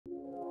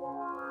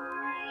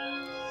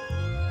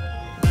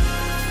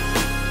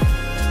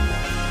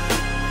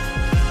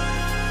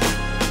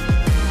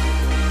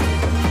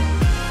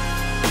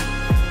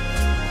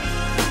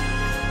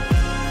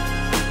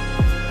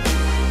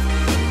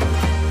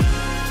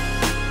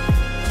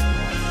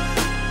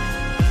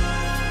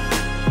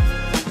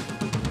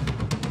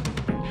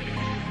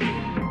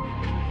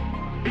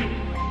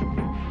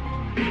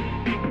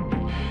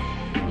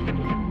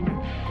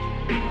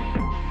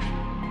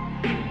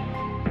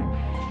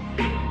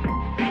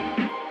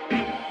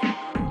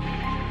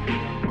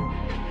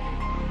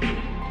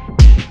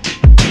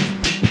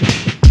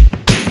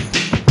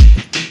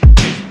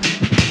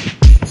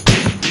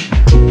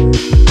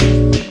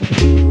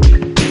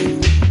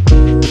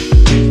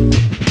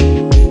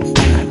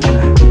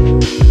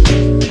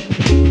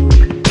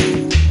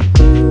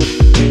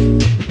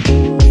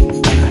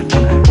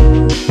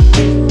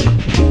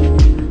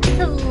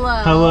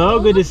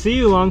good to see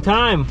you. Long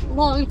time.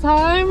 Long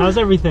time. How's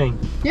everything?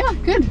 Yeah,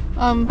 good.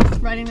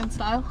 Riding in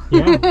style.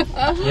 Yeah.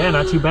 Yeah,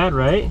 not too bad,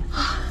 right?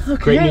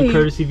 Okay. Great new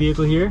courtesy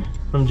vehicle here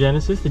from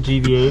Genesis, the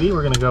GV80.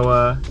 We're gonna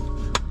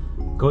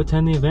go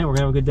attend the event. We're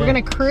gonna have a good day. We're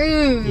gonna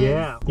cruise.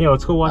 Yeah. Yeah,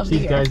 let's go watch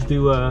these guys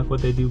do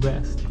what they do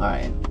best. All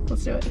right,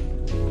 let's do it.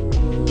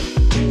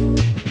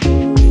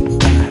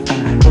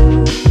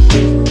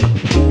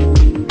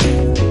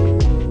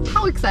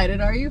 How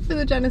excited are you for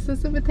the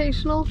Genesis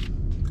Invitational?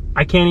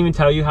 I can't even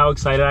tell you how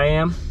excited I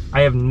am.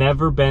 I have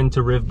never been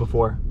to RIV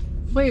before.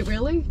 Wait,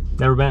 really?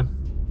 Never been.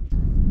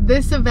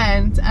 This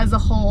event as a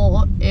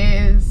whole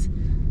is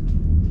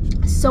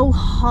so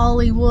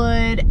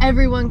Hollywood.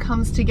 Everyone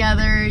comes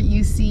together.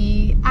 You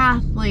see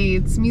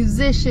athletes,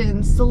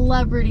 musicians,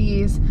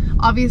 celebrities,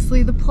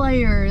 obviously the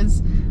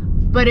players,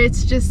 but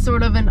it's just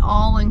sort of an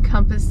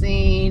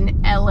all-encompassing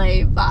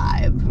LA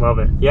vibe. Love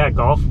it. Yeah,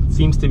 golf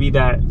seems to be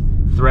that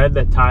thread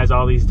that ties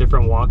all these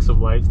different walks of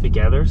life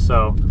together.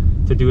 So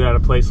to do it at a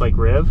place like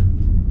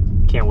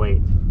RIV, can't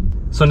wait.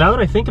 So now that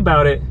I think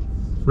about it,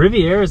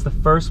 Riviera is the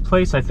first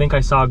place I think I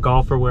saw a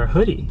golfer wear a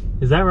hoodie.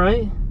 Is that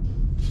right?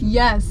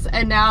 Yes,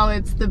 and now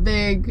it's the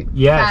big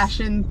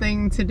fashion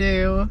thing to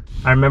do.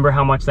 I remember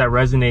how much that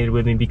resonated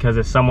with me because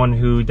as someone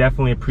who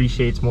definitely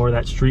appreciates more of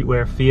that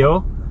streetwear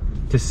feel,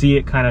 to see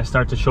it kind of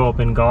start to show up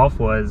in golf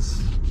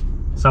was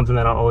something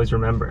that I'll always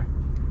remember.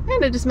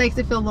 And it just makes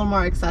it feel a little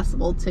more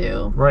accessible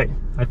too. Right.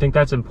 I think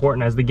that's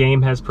important. As the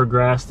game has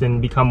progressed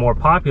and become more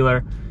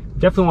popular, you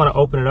definitely want to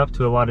open it up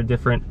to a lot of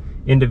different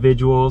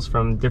individuals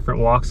from different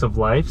walks of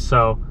life.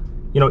 So,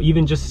 you know,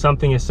 even just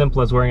something as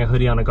simple as wearing a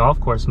hoodie on a golf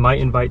course might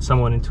invite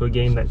someone into a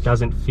game that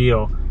doesn't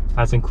feel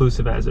as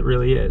inclusive as it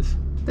really is.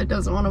 That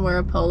doesn't want to wear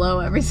a polo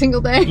every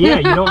single day. Yeah,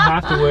 you don't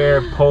have to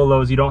wear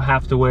polos, you don't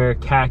have to wear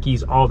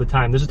khakis all the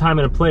time. There's a time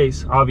and a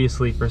place,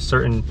 obviously, for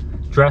certain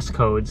dress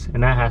codes,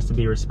 and that has to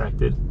be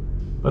respected.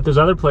 But there's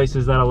other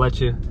places that'll let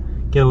you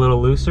get a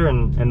little looser,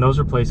 and those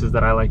are places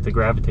that I like to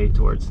gravitate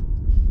towards.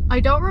 I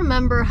don't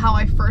remember how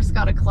I first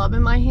got a club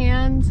in my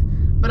hand,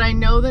 but I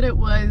know that it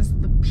was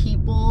the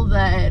people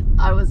that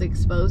I was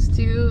exposed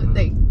to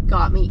that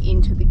got me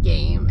into the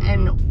game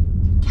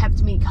and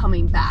kept me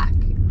coming back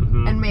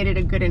and made it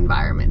a good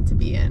environment to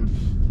be in.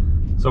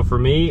 So for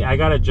me, I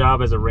got a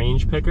job as a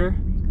range picker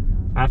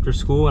after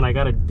school, and I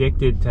got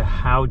addicted to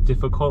how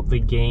difficult the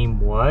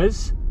game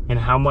was and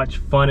how much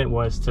fun it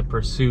was to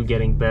pursue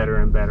getting better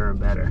and better and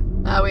better.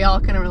 We all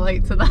can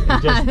relate to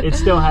that. It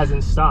still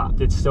hasn't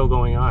stopped. It's still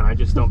going on. I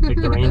just don't pick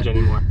the range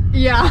anymore.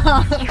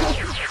 Yeah.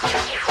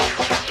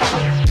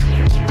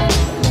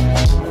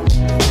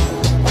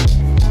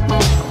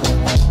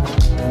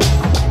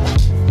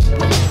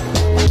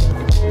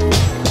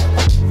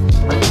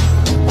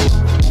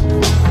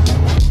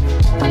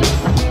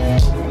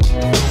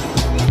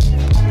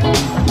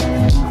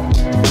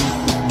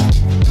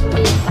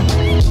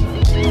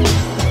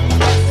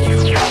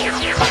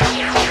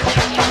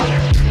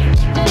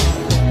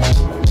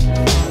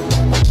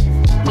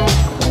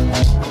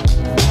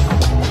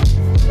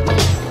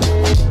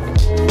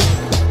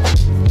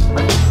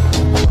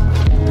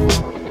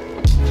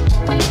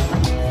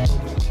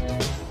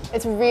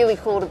 It's really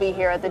cool to be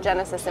here at the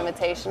Genesis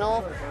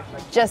Invitational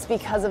just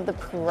because of the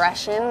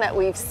progression that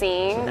we've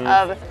seen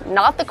of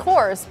not the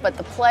course, but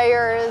the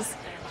players,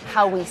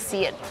 how we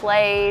see it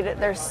played.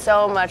 There's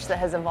so much that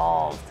has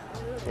evolved.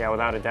 Yeah,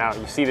 without a doubt.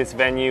 You see this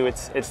venue,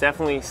 it's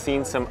definitely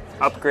seen some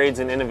upgrades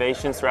and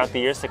innovations throughout the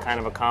years to kind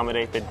of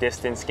accommodate the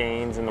distance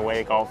gains and the way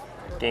a golf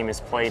game is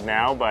played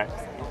now. But,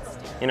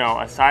 you know,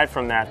 aside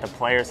from that, the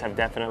players have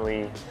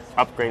definitely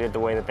upgraded the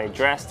way that they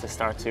dress to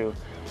start to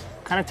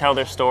kind of tell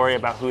their story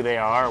about who they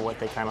are, or what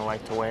they kind of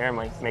like to wear, and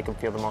make them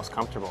feel the most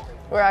comfortable.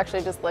 We're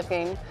actually just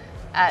looking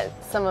at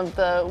some of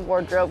the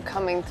wardrobe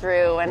coming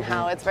through and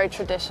how it's very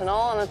traditional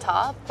on the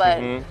top,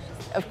 but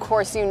of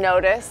course you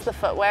notice the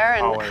footwear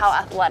and how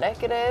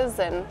athletic it is,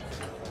 and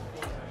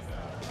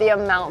the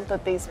amount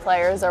that these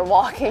players are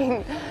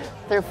walking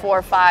through 4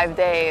 or 5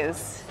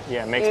 days.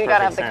 Yeah, it makes perfect sense. You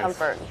gotta have the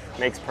comfort.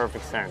 Makes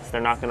perfect sense.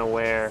 They're not going to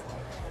wear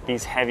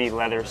these heavy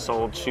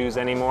leather-soled shoes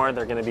anymore.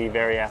 They're going to be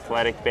very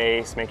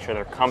athletic-based, make sure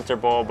they're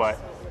comfortable, but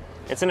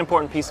it's an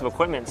important piece of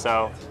equipment,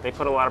 so they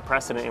put a lot of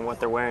precedent in what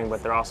they're wearing,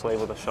 but they're also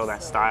able to show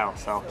that style.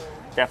 So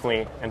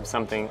definitely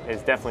something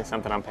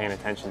I'm paying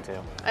attention to.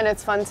 And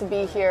it's fun to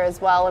be here as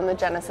well in the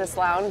Genesis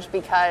Lounge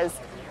because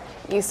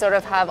you sort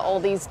of have all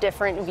these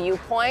different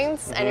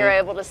viewpoints and you're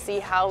able to see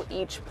how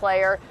each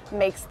player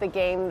makes the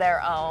game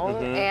their own,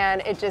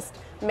 and it just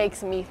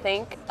makes me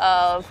think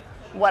of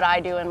what I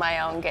do in my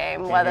own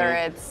game, whether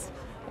it's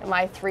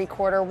my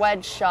 3/4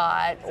 wedge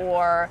shot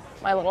or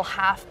my little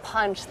half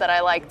punch that I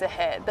like to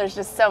hit. There's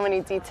just so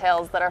many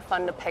details that are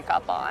fun to pick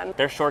up on.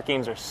 Their short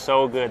games are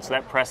so good, so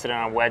that precedent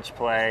on wedge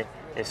play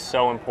is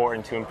so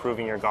important to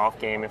improving your golf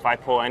game. If I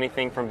pull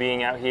anything from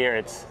being out here,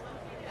 it's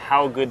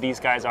how good these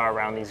guys are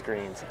around these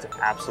greens. It's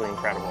absolutely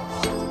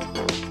incredible.